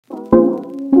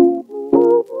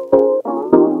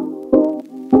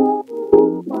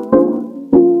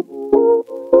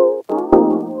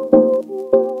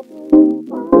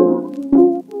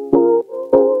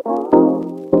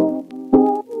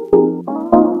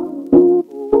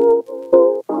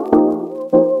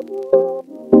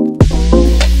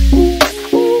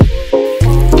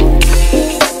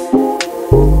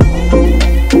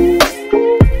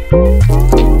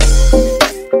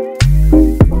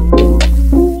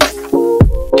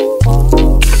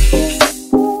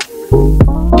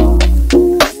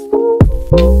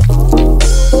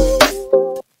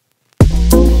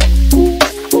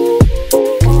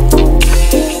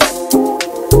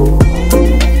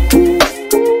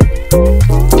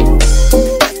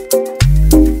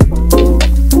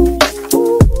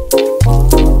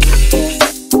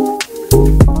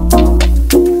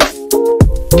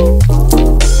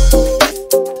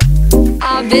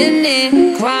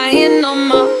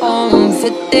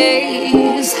for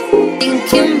days,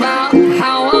 thinking about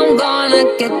how I'm gonna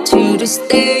get you to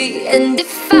stay. And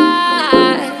if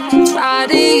I try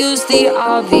to use the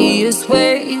obvious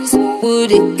ways,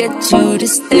 would it get you to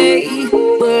stay?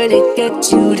 Would it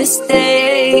get you to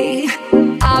stay?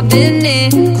 I've been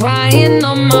in crying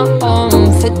on my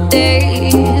own for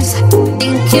days,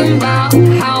 thinking about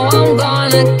how I'm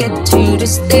gonna get you to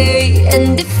stay.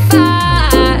 And if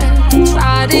I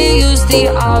try to use the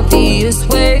obvious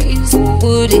ways,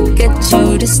 would it get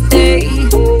you to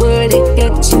stay?